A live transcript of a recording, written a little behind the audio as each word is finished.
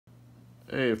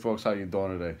Hey folks, how you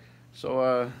doing today?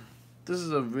 This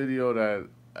is a video that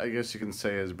I guess you can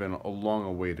say has been a long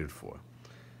awaited for.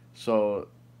 So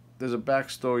there's a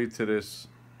backstory to this.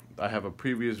 I have a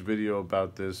previous video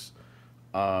about this.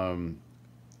 Um,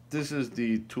 this is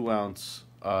the 2 ounce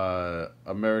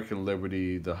American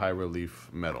Liberty, the high relief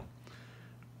metal.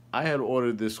 I had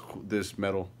ordered this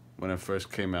metal when it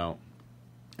first came out,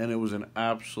 and it was in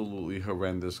absolutely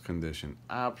horrendous condition,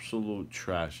 absolute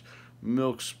trash,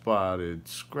 milk spotted,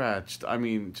 scratched. I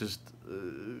mean, just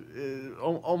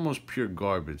almost pure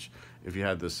garbage, if you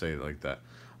had to say it like that.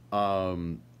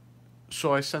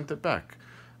 So I sent it back.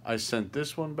 I sent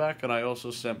this one back, and I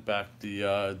also sent back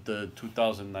the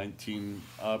 2019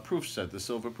 proof set, the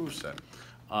silver proof set.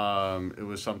 It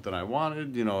was something I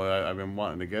wanted. I've been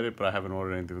wanting to get it, but I haven't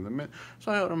ordered anything from the mint,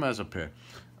 so I ordered them as a pair.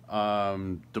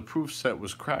 The proof set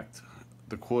was cracked.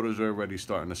 The quarters were already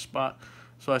starting to spot,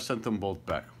 so I sent them both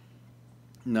back.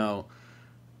 Now,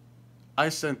 I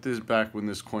sent this back when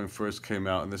this coin first came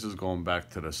out, and this is going back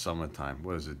to the summertime.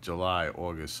 What is it, July,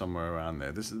 August, somewhere around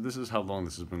there. This is how long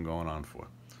this has been going on for.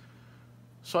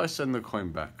 So I send the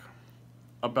coin back.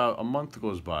 About a month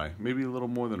goes by, maybe a little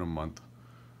more than a month.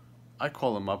 I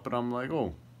call them up, and I'm like,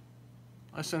 oh,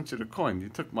 I sent you the coin. You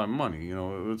took my money.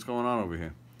 What's going on over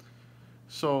here?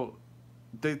 So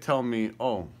they tell me,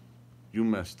 oh, you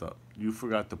messed up. You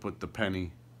forgot to put the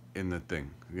penny in the thing.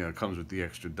 It comes with the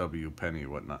extra W penny or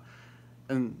whatnot.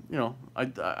 And,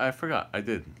 I forgot. I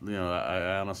did.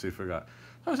 I honestly forgot.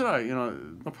 So I said, all right,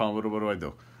 no problem. What do I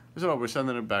do? I said, oh, we're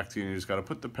sending it back to you. You just got to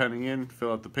put the penny in,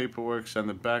 fill out the paperwork, send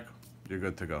it back. You're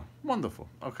good to go. Wonderful.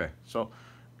 Okay. So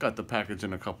got the package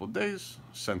in a couple of days,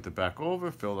 sent it back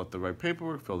over, filled out the right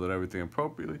paperwork, filled out everything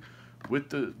appropriately with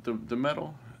the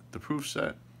metal, the proof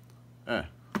set.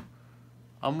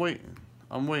 I'm waiting.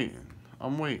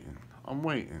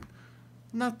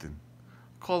 Nothing.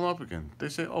 Call them up again. They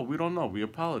say, oh, we don't know. We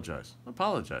apologize.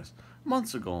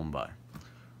 Months are going by.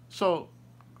 So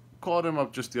called them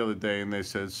up just the other day, and they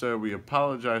said, sir, we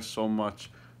apologize so much.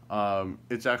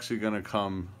 It's actually going to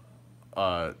come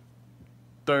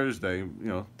Thursday,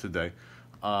 today,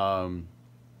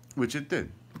 which it did.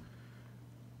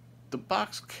 The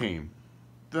box came.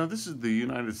 Now, this is the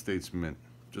United States Mint.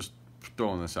 Just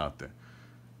throwing this out there.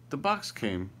 The box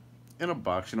came in a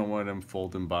box, one of them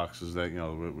folding boxes that,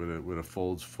 with a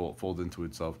fold into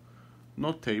itself.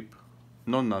 No tape,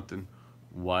 no nothing,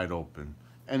 wide open.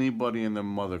 Anybody and their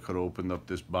mother could have opened up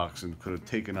this box and could have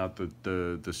taken out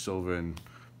the silver and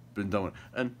been done with it.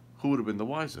 And who would have been the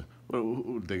wiser? Are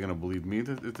they going to believe me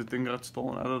that if the thing got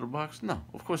stolen out of the box? No,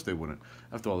 of course they wouldn't,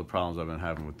 after all the problems I've been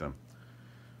having with them.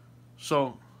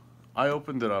 So I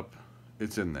opened it up.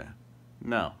 It's in there.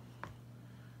 Now,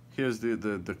 here's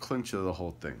the clinch of the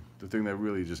whole thing. The thing that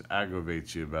really just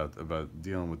aggravates you about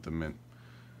dealing with the mint.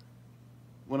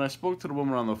 When I spoke to the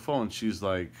woman on the phone, she's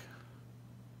like,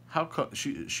 how come,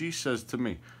 she says to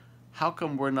me, how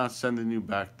come we're not sending you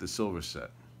back the silver set?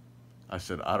 I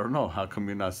said, I don't know. How come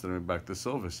you're not sending me back the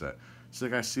silver set? She's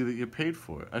like, I see that you paid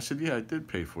for it. I said, yeah, I did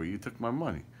pay for it. You took my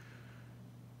money.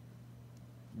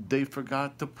 They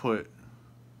forgot to put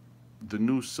the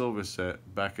new silver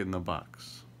set back in the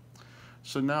box.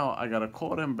 So now I gotta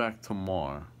call them back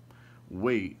tomorrow,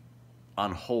 wait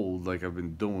on hold like I've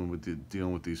been doing with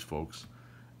dealing with these folks,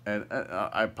 and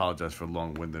I apologize for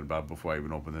long-winded about before I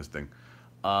even open this thing.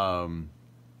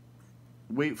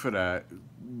 Wait for that.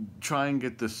 Try and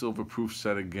get the silver proof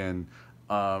set again.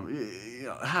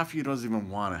 Half of you doesn't even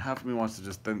want it. Half of me wants to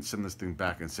just then send this thing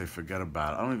back and say forget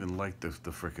about it. I don't even like the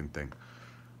freaking thing.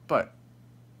 But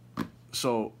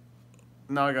so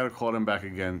now I gotta call them back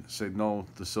again. Say no,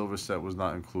 the silver set was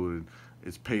not included.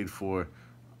 It's paid for.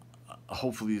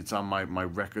 Hopefully it's on my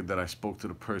record that I spoke to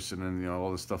the person and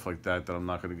all the stuff like that. That I'm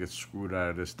not gonna get screwed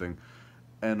out of this thing.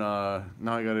 And now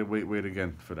I gotta wait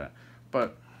again for that.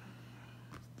 But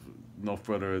no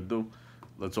further ado,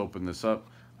 let's open this up.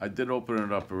 I did open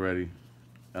it up already,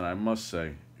 and I must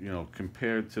say,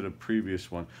 compared to the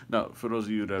previous one. Now, for those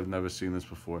of you that have never seen this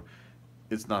before,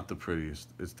 it's not the prettiest.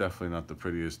 It's definitely not the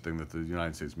prettiest thing that the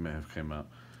United States may have came out.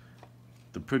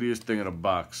 The prettiest thing in a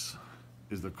box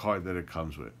is the card that it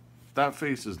comes with. That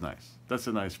face is nice. That's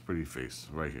a nice, pretty face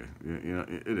right here.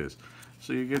 It is.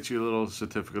 So you get your little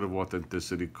certificate of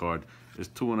authenticity card. It's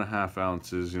 2.5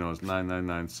 ounces. It's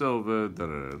 999 silver.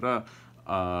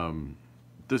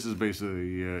 This is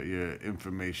basically your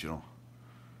informational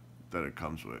that it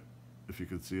comes with. If you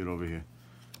could see it over here.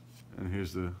 And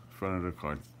here's the front of the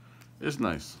card. It's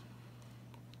nice.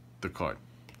 The card.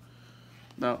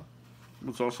 Now,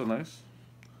 what's also nice?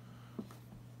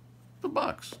 The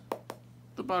box.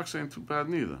 The box ain't too bad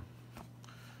neither.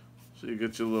 So you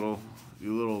get your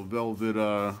little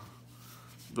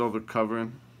velvet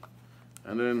covering,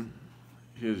 and then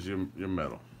here's your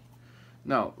metal.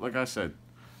 Now, like I said,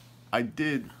 I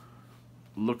did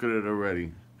look at it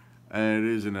already, and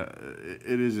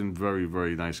it is in very,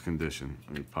 very nice condition.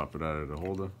 Let me pop it out of the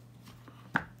holder.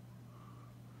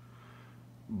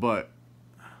 But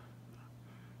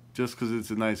just because it's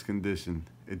in nice condition,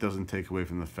 it doesn't take away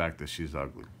from the fact that she's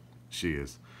ugly. She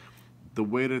is. The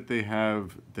way that they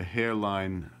have the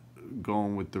hairline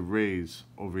going with the rays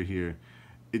over here,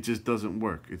 it just doesn't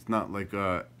work. It's not like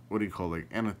what do you call it, like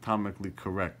anatomically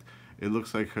correct. It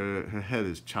looks like her head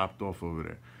is chopped off over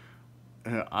there.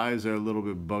 Her eyes are a little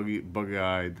bit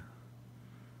buggy-eyed,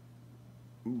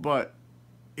 but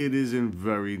it is in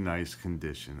very nice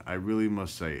condition. I really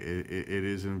must say it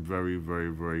is in very, very,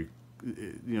 very,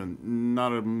 you know,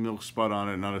 not a milk spot on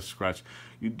it, not a scratch.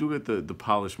 You do get the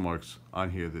polish marks on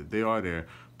here, that they are there,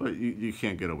 but you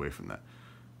can't get away from that.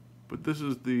 But this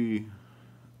is the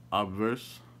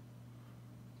obverse.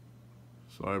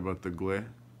 Sorry about the glare.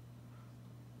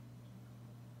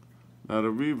 Now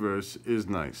the reverse is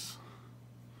nice.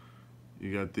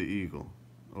 You got the eagle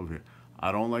over here.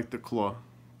 I don't like the claw.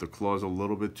 The claw is a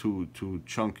little bit too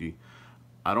chunky.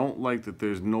 I don't like that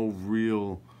there's no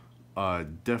real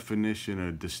definition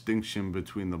or distinction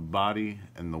between the body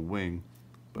and the wing.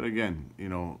 But again, you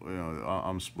know,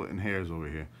 I'm splitting hairs over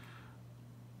here.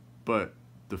 But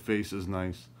the face is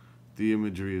nice. The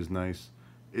imagery is nice.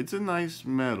 It's a nice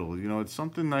medal. You know, it's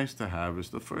something nice to have. It's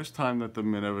the first time that the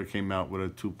Mint ever came out with a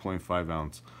 2.5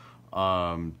 ounce.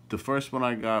 The first one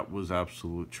I got was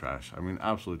absolute trash. I mean,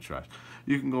 absolute trash.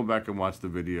 You can go back and watch the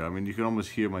video. I mean, you can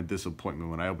almost hear my disappointment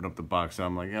when I open up the box. And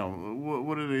I'm like, yo,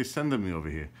 what are they sending me over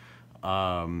here?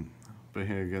 But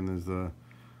here again, there's the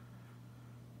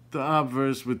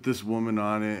obverse with this woman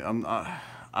on it.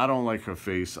 I don't like her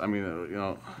face. I mean, you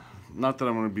know, not that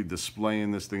I'm going to be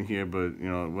displaying this thing here, but, you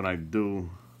know, when I do,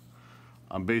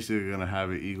 I'm basically going to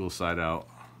have it eagle side out.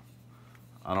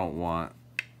 I don't want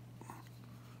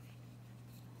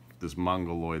this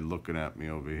mongoloid looking at me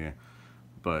over here.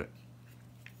 But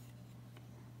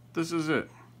this is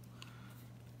it.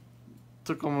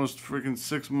 Took almost freaking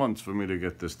 6 months for me to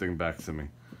get this thing back to me.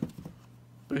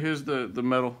 But here's the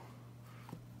metal.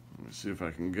 Let me see if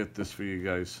I can get this for you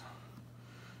guys.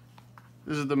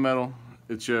 This is the metal.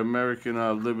 It's your American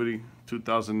Liberty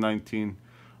 2019,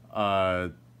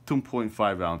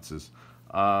 2.5 ounces.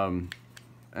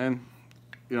 And,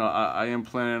 you know, I am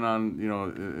planning on, you know,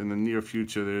 in the near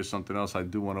future, there's something else I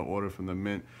do want to order from the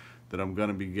Mint that I'm going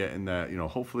to be getting that, you know,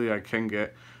 hopefully I can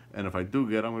get. And if I do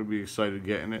get, I'm going to be excited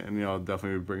getting it. And, you know, I'll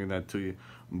definitely be bringing that to you.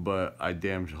 But I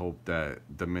damn hope that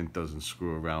the Mint doesn't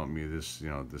screw around with me this, you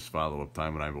know, this follow-up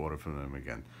time when I order from them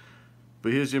again.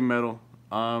 But here's your metal.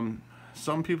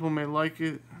 Some people may like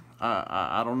it.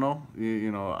 I don't know.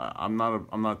 You know, I'm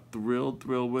not thrilled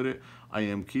with it. I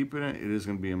am keeping it. It is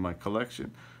going to be in my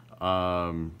collection.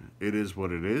 It is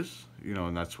what it is. You know,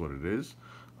 and that's what it is.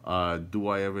 Do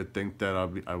I ever think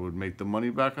that I would make the money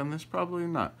back on this? Probably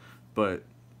not. But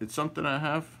it's something I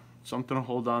have, something to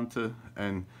hold on to,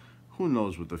 and who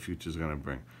knows what the future is going to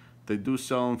bring. They do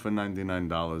sell them for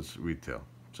 $99 retail.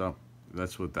 So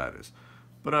that's what that is.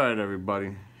 But all right,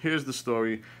 everybody, here's the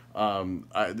story. You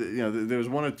know, there was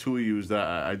one or two of you that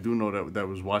I do know that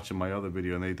was watching my other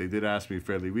video, and they did ask me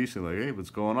fairly recently, like, hey,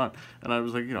 what's going on? And I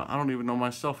was like, you know, I don't even know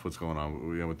myself what's going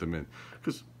on with the Mint.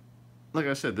 Because, like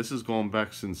I said, this is going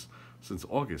back since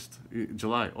August,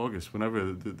 July, August,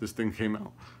 whenever this thing came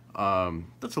out.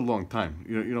 That's a long time.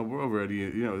 You know, we're already,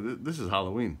 you know, this is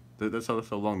Halloween. That's how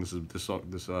long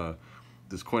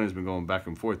this coin has been going back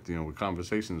and forth, you know, with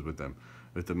conversations with them,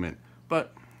 with the Mint.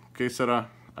 But, que sera,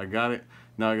 I got it.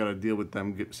 Now I got to deal with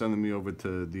them sending me over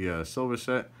to the silver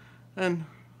set, and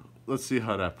let's see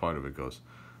how that part of it goes.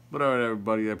 But all right,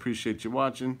 everybody, I appreciate you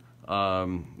watching. You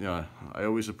know, I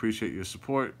always appreciate your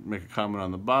support. Make a comment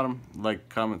on the bottom, like,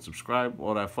 comment, subscribe,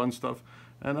 all that fun stuff,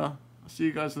 and I'll see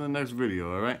you guys in the next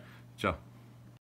video. All right, ciao.